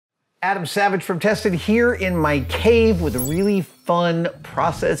Adam Savage from Tested here in my cave with a really fun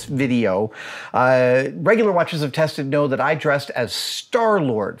process video. Regular watchers of Tested know that I dressed as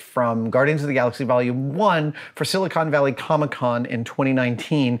Star-Lord from Guardians of the Galaxy Volume 1 for Silicon Valley Comic-Con in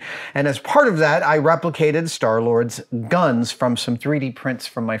 2019. And as part of that, I replicated Star-Lord's guns from some 3D prints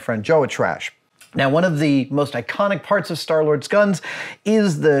from my friend Joe at Trash. Now, one of the most iconic parts of Star-Lord's guns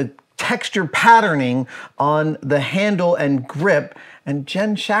is the texture patterning on the handle and grip. And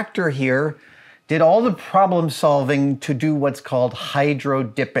Jen Schachter here did all the problem solving to do what's called hydro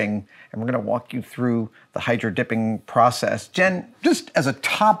dipping. And we're gonna walk you through the hydro dipping process. Jen, just as a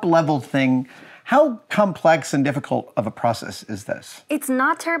top level thing, how complex and difficult of a process is this? It's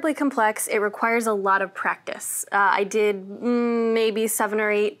not terribly complex. It requires a lot of practice. I did maybe 7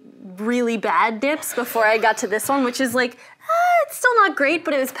 or 8 really bad dips before I got to this one, which is like, it's still not great,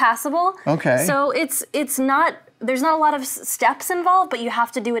 but it was passable. Okay. So it's not, there's not a lot of steps involved, but you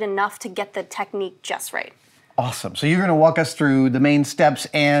have to do it enough to get the technique just right. Awesome. So you're going to walk us through the main steps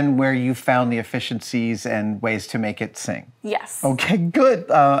and where you found the efficiencies and ways to make it sing. Yes. Okay, good.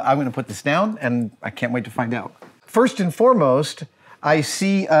 I'm going to put this down, and I can't wait to find out. First and foremost, I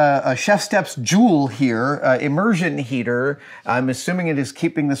see a Chef Steps Joule here, immersion heater. I'm assuming it is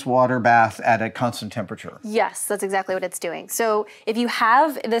keeping this water bath at a constant temperature. Yes, that's exactly what it's doing. So if you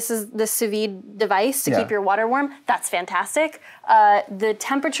have, this is the sous vide device to keep your water warm, that's fantastic. The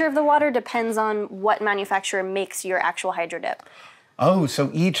temperature of the water depends on what manufacturer makes your actual hydro dip. Oh, so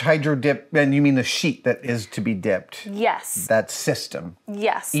each hydro dip, and you mean the sheet that is to be dipped? Yes. That system?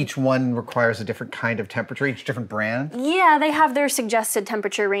 Yes. Each one requires a different kind of temperature, each different brand? Yeah, they have their suggested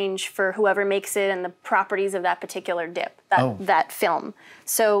temperature range for whoever makes it and the properties of that particular dip, that film.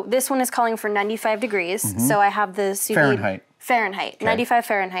 So this one is calling for 95 degrees. So I have the sous vide. Fahrenheit, okay. 95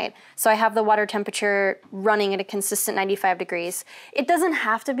 Fahrenheit. So I have the water temperature running at a consistent 95 degrees. It doesn't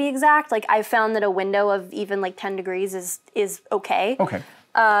have to be exact. Like I've found that a window of even like 10 degrees is okay. Okay.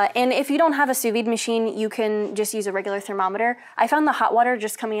 And if you don't have a sous vide machine, you can just use a regular thermometer. I found the hot water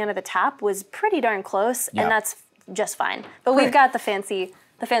just coming out of the tap was pretty darn close, and that's just fine. But we've got the fancy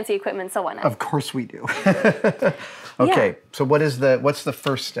equipment, so why not? Of course we do. Okay, so what's the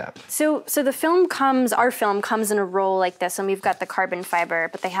first step? So the film our film comes in a roll like this, and we've got the carbon fiber,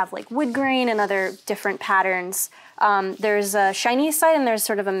 but they have like wood grain and other different patterns. There's a shiny side and there's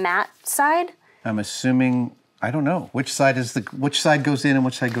sort of a matte side. I'm assuming, I don't know, which side goes in and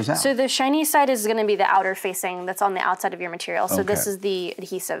which side goes out? So the shiny side is gonna be the outer facing that's on the outside of your material. So this is the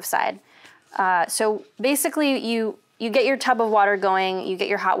adhesive side. So basically you get your tub of water going, you get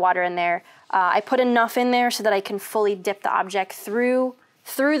your hot water in there. I put enough in there so that I can fully dip the object through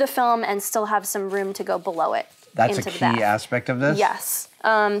the film and still have some room to go below it. That's a key aspect of this? Yes.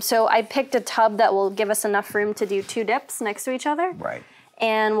 So I picked a tub that will give us enough room to do 2 dips next to each other. Right.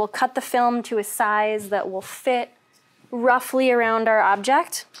 And we'll cut the film to a size that will fit roughly around our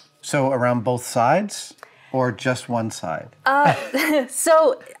object. So around both sides? Or just one side?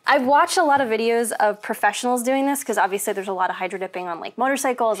 So I've watched a lot of videos of professionals doing this because obviously there's a lot of hydro dipping on like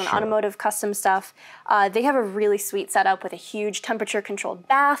motorcycles and automotive custom stuff. They have a really sweet setup with a huge temperature controlled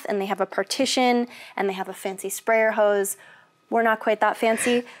bath, and they have a partition and they have a fancy sprayer hose. We're not quite that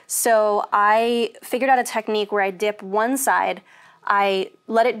fancy. So I figured out a technique where I dip one side, I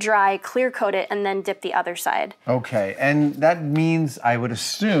let it dry, clear coat it, and then dip the other side. Okay, and that means, I would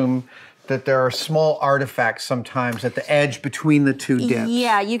assume, that there are small artifacts sometimes at the edge between the 2 dips.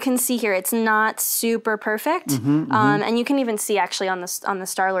 Yeah, you can see here, it's not super perfect. And you can even see actually on the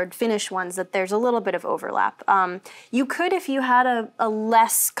Star-Lord finished ones that there's a little bit of overlap. You could, if you had a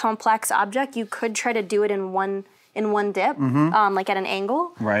less complex object, you could try to do it in one dip, like at an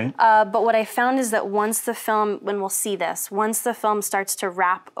angle. Right. But what I found is that once the film, when we'll see this, once the film starts to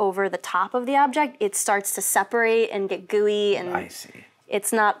wrap over the top of the object, it starts to separate and get gooey, and I see.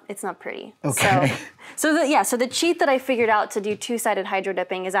 It's not pretty. Okay. So the cheat that I figured out to do 2-sided hydro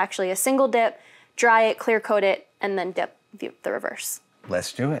dipping is actually a single dip, dry it, clear coat it, and then dip the reverse.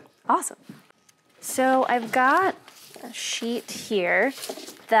 Let's do it. Awesome. So I've got a sheet here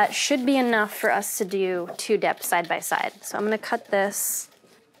that should be enough for us to do 2 dips side by side. So I'm gonna cut this,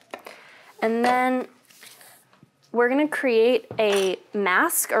 and then we're gonna create a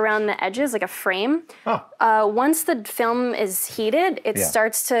mask around the edges, like a frame. Once the film is heated, it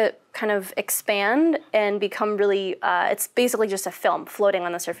starts to kind of expand and become really, it's basically just a film floating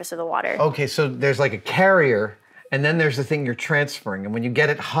on the surface of the water. Okay, so there's like a carrier, and then there's the thing you're transferring, and when you get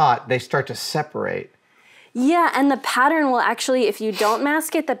it hot, they start to separate. Yeah, and the pattern will actually, if you don't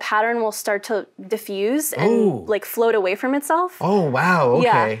mask it, the pattern will start to diffuse and like float away from itself. Oh, wow,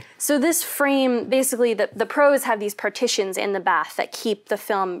 okay. Yeah. So this frame, basically the pros have these partitions in the bath that keep the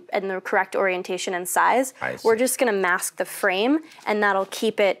film in the correct orientation and size. I see. We're just gonna mask the frame and that'll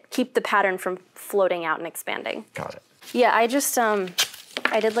keep the pattern from floating out and expanding. Got it. Yeah, I just,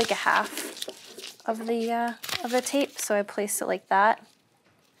 I did like a half of the tape, so I placed it like that.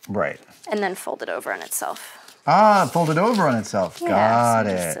 Right. And then fold it over on itself. Ah, fold it over on itself. Yeah, Got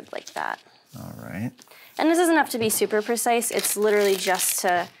so it. just did like that. All right. And this doesn't have to be super precise. It's literally just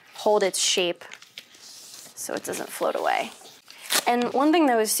to hold its shape so it doesn't float away. And one thing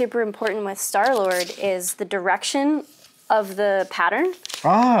that was super important with Star-Lord is the direction of the pattern.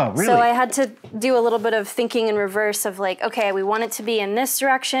 Ah, really? So I had to do a little bit of thinking in reverse of like, okay, we want it to be in this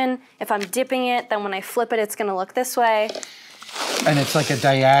direction. If I'm dipping it, then when I flip it, it's gonna look this way. And it's like a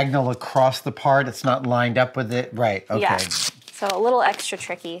diagonal across the part. It's not lined up with it. Right, okay. Yeah, so a little extra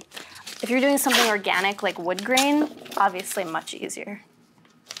tricky. If you're doing something organic like wood grain, obviously much easier.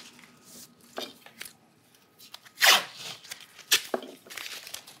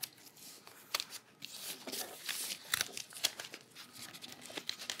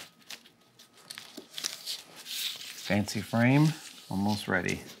 Fancy frame, almost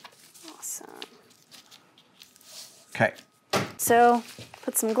ready. Awesome. Okay. So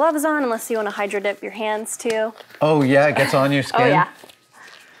put some gloves on, unless you want to hydro dip your hands too. Oh yeah, it gets on your skin? Oh yeah.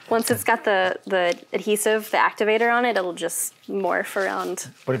 Once it's got the adhesive, the activator on it, it'll just morph around.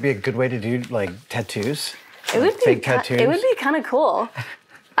 Would it be a good way to do like tattoos? It would be fake tattoos? It would be kind of cool.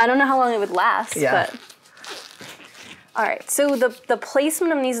 I don't know how long it would last, but. All right, so the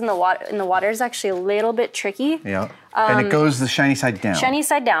placement of these in the water is actually a little bit tricky. Yeah, and it goes the shiny side down. Shiny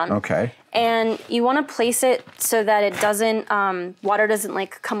side down. Okay. And you want to place it so that it doesn't, water doesn't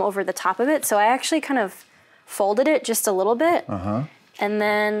like come over the top of it. So I actually kind of folded it just a little bit. Uh-huh. And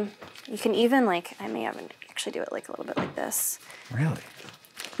then you can even like, I may even actually do it like a little bit like this. Really?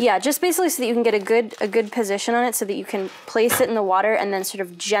 Yeah, just basically so that you can get a good position on it so that you can place it in the water and then sort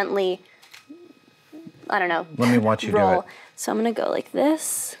of gently, I don't know. Let me watch you roll. do it. So I'm gonna go like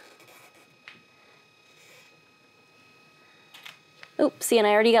this. Oops, see, and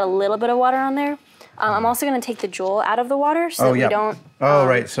I already got a little bit of water on there. I'm also gonna take the jewel out of the water so that we don't. Oh,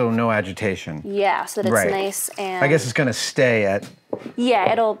 right, so no agitation. Yeah, so that it's nice and. I guess it's gonna stay at.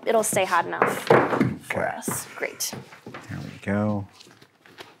 Yeah, it'll stay hot enough for us. Great. There we go.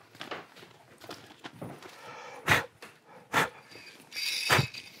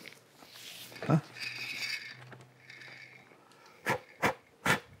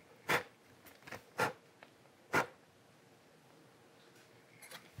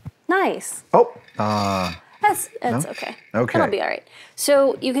 Nice. Oh. That's okay. Okay. That'll be all right.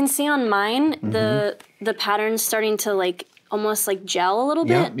 So you can see on mine the pattern's starting to like almost like gel a little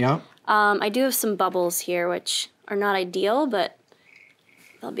bit. Yeah. I do have some bubbles here, which are not ideal, but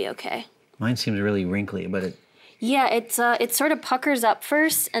they'll be okay. Mine seems really wrinkly, but it. Yeah, it sort of puckers up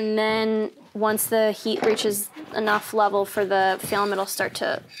first, and then once the heat reaches enough level for the film, it'll start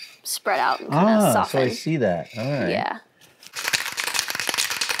to spread out and kind of soften. So I see that. All right. Yeah.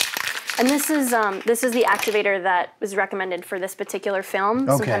 And this is the activator that was recommended for this particular film.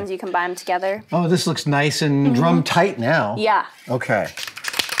 Okay. Sometimes you can buy them together. Oh, this looks nice and drum tight now. Yeah. Okay.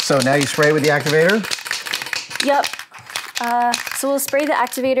 So now you spray with the activator? Yep. So we'll spray the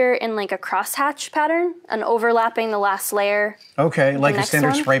activator in like a crosshatch pattern and overlapping the last layer. Okay, like a next standard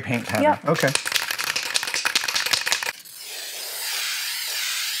one. spray paint pattern. Yep. Okay.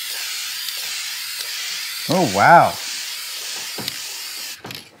 Oh, wow.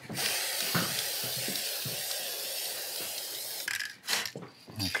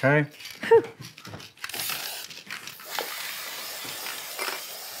 Okay. Whew.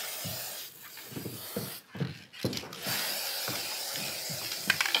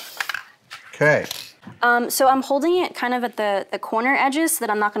 Okay. So I'm holding it kind of at the corner edges so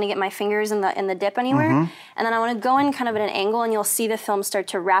that I'm not going to get my fingers in the dip anywhere. And then I want to go in kind of at an angle, and you'll see the film start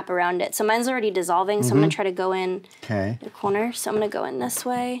to wrap around it. So mine's already dissolving, so I'm going to try to go in the corner. So I'm going to go in this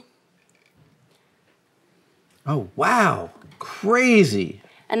way. Oh, wow. Crazy.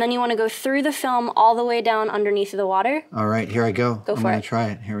 And then you want to go through the film all the way down underneath the water. All right, here I go. Go for it. I'm going to try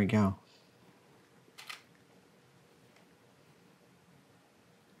it. Here we go.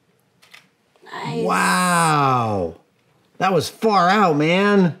 Nice. Wow. That was far out,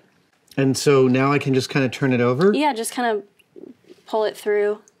 man. And so now I can just kind of turn it over? Yeah, just kind of pull it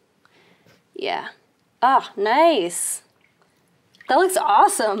through. Yeah. Oh, nice. That looks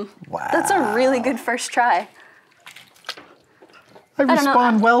awesome. Wow. That's a really good first try. I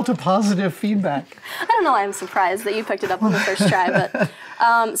respond well to positive feedback. I don't know why I'm surprised that you picked it up on the first try, but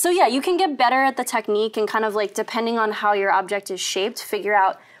so yeah, you can get better at the technique and kind of like depending on how your object is shaped, figure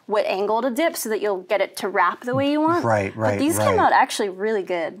out what angle to dip so that you'll get it to wrap the way you want. Right. But these came out actually really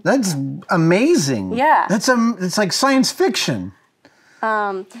good. That's amazing. Yeah. It's like science fiction.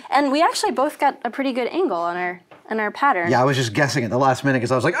 And we actually both got a pretty good angle on our pattern. Yeah, I was just guessing at the last minute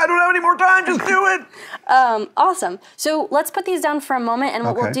because I was like, I don't have any more time, just do it. Awesome. So let's put these down for a moment, and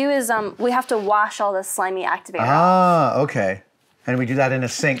what we'll do is we have to wash all this slimy activator off. Okay. And we do that in a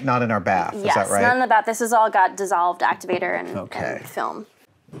sink, not in our bath, Yes, is that right? not in the bath. This has all got dissolved activator and film.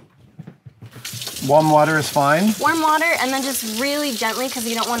 Warm water is fine? Warm water, and then just really gently, because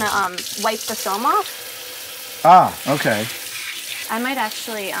you don't want to wipe the film off. Ah, okay. I might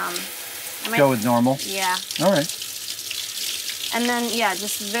actually, go with normal? Yeah. All right. And then, yeah,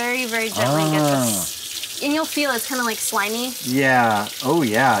 just very, very gently get this. And you'll feel it's kind of like slimy. Yeah. Oh,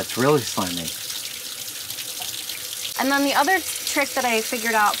 yeah, it's really slimy. And then the other trick that I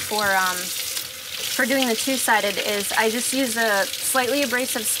figured out for doing the two-sided is I just use a slightly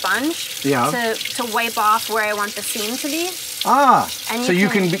abrasive sponge to wipe off where I want the seam to be. Ah, and so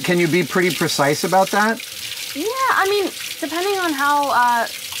can you be pretty precise about that? Yeah, I mean, depending on how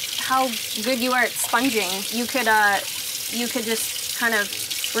good you are at sponging, you could just kind of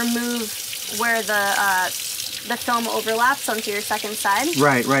remove where the film overlaps onto your second side.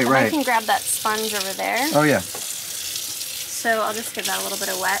 Right. I can grab that sponge over there. Oh yeah. So I'll just give that a little bit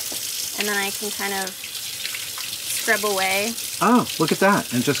of wet, and then I can kind of scrub away. Oh, look at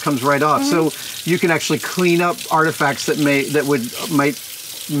that! And it just comes right off. So you can actually clean up artifacts that might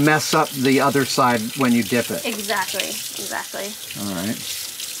mess up the other side when you dip it. Exactly.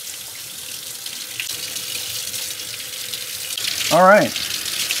 All right.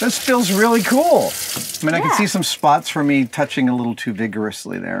 This feels really cool. I mean, I can see some spots for me touching a little too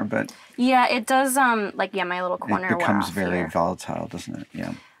vigorously there, but yeah, it does. My little corner it becomes very here. volatile, doesn't it?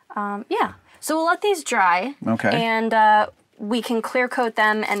 Yeah. Yeah. So we'll let these dry. Okay. And we can clear coat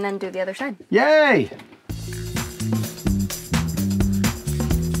them and then do the other side. Yay!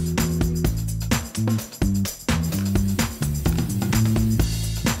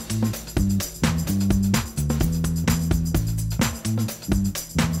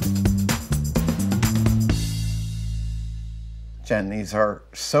 Jen, these are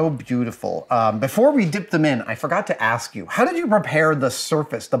so beautiful. Before we dip them in, I forgot to ask you, how did you prepare the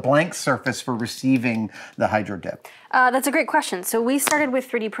surface, the blank surface for receiving the hydro dip? That's a great question. So we started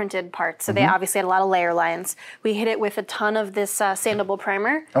with 3D printed parts. So they obviously had a lot of layer lines. We hit it with a ton of this sandable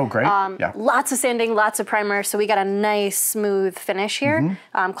primer. Oh, great. Yeah. Lots of sanding, lots of primer. So we got a nice smooth finish here.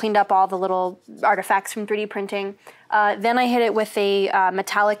 Cleaned up all the little artifacts from 3D printing. Then I hit it with a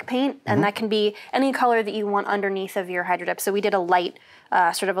metallic paint, and that can be any color that you want underneath of your hydro dip. So we did a light,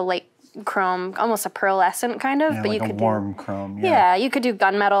 sort of a light chrome, almost a pearlescent kind of. Yeah, but like you a could warm chrome. Yeah, you could do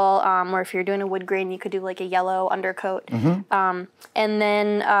gunmetal, or if you're doing a wood grain, you could do like a yellow undercoat. And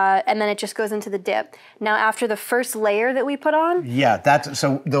then it just goes into the dip. Now, after the first layer that we put on. Yeah,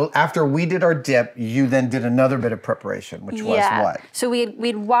 after we did our dip, you then did another bit of preparation, which was what? So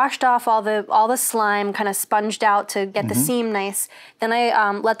we'd washed off all the slime, kind of sponged out to get the seam nice. Then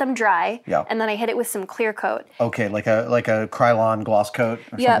I let them dry. Yeah. And then I hit it with some clear coat. Okay, like a Krylon gloss coat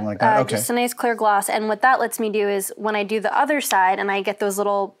or something like that. Okay. Just a nice clear gloss. And what that lets me do is when I do the other side and I get those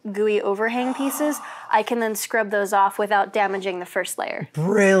little gooey overhang pieces, I can then scrub those off without damaging the first layer.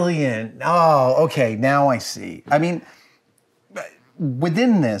 Brilliant. Oh, okay, now I see. I mean,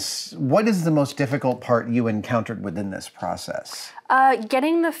 within this, what is the most difficult part you encountered within this process?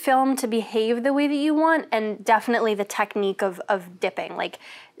 Getting the film to behave the way that you want, and definitely the technique of dipping. Like,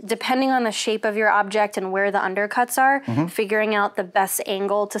 depending on the shape of your object and where the undercuts are, figuring out the best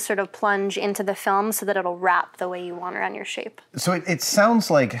angle to sort of plunge into the film so that it'll wrap the way you want around your shape. So it sounds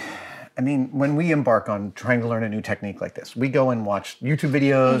like, I mean, when we embark on trying to learn a new technique like this, we go and watch YouTube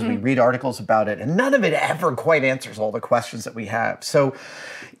videos, we read articles about it, and none of it ever quite answers all the questions that we have. So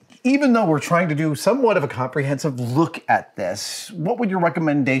even though we're trying to do somewhat of a comprehensive look at this, what would your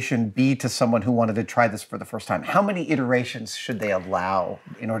recommendation be to someone who wanted to try this for the first time? How many iterations should they allow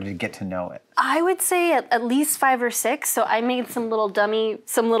in order to get to know it? I would say at least 5 or 6. So I made some little dummy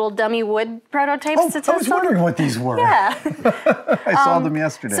wood prototypes to test. I was wondering what these were. Yeah. I saw them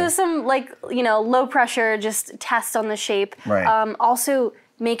yesterday. So some low pressure, just test on the shape. Right. Also,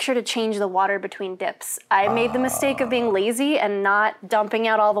 make sure to change the water between dips. I made the mistake of being lazy and not dumping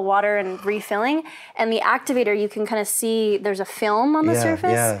out all the water and refilling. And the activator, you can kind of see there's a film on the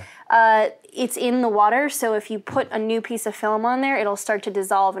surface. Yeah. It's in the water, so if you put a new piece of film on there, it'll start to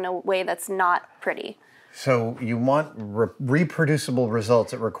dissolve in a way that's not pretty. So you want reproducible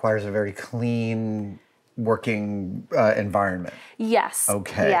results. It requires a very clean working environment. Yes.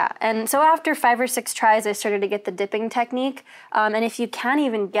 Okay. Yeah. And so after 5 or 6 tries, I started to get the dipping technique. And if you can't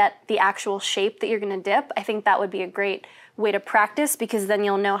even get the actual shape that you're going to dip, I think that would be a great way to practice, because then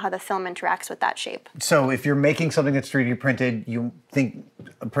you'll know how the film interacts with that shape. So if you're making something that's 3D printed, you think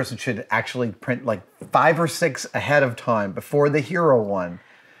a person should actually print like 5 or 6 ahead of time before the hero one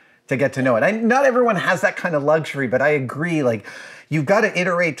to get to know it. Not everyone has that kind of luxury, but I agree, like, you've got to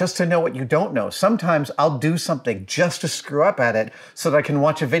iterate just to know what you don't know. Sometimes I'll do something just to screw up at it so that I can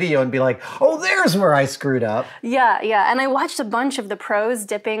watch a video and be like, oh, there's where I screwed up. Yeah, yeah. And I watched a bunch of the pros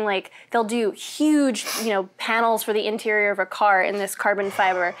dipping, like they'll do huge, panels for the interior of a car in this carbon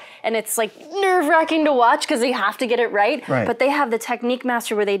fiber. And it's like nerve-wracking to watch because they have to get it right. But they have the Technique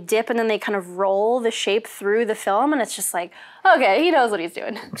Master where they dip and then they kind of roll the shape through the film. And it's just like, okay, he knows what he's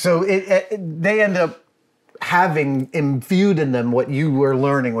doing. So they end up having imbued in them what you were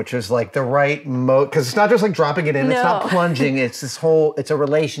learning, which is like the right mode, because it's not just like dropping it in, it's not plunging, it's a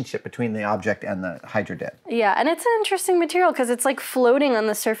relationship between the object and the hydro dip. Yeah, and it's an interesting material because it's like floating on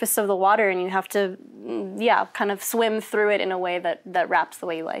the surface of the water and you have to, kind of swim through it in a way that wraps the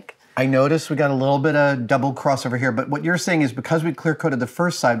way you like. I noticed we got a little bit of double crossover here, but what you're saying is because we clear coated the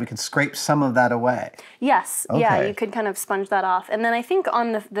first side, we can scrape some of that away. Yes, yeah, you could kind of sponge that off. And then I think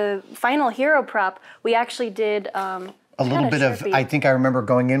on the final hero prop, we actually did a little bit of, I think I remember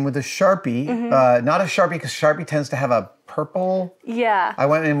going in with a Sharpie, not a Sharpie because Sharpie tends to have a purple. Yeah. I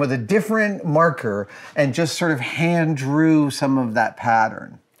went in with a different marker and just sort of hand drew some of that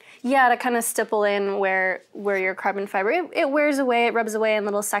pattern. Yeah, to kind of stipple in where your carbon fiber, it wears away, it rubs away in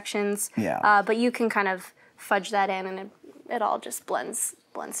little sections. Yeah. But you can kind of fudge that in and it all just blends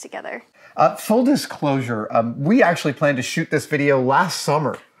together. Full disclosure, we actually planned to shoot this video last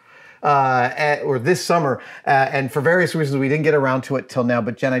summer. Or this summer, and for various reasons we didn't get around to it till now.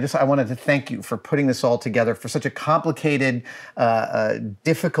 But Jen, I wanted to thank you for putting this all together for such a complicated,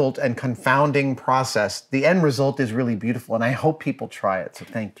 difficult, and confounding process. The end result is really beautiful, and I hope people try it. So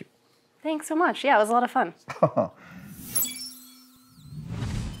thank you. Thanks so much. Yeah, it was a lot of fun.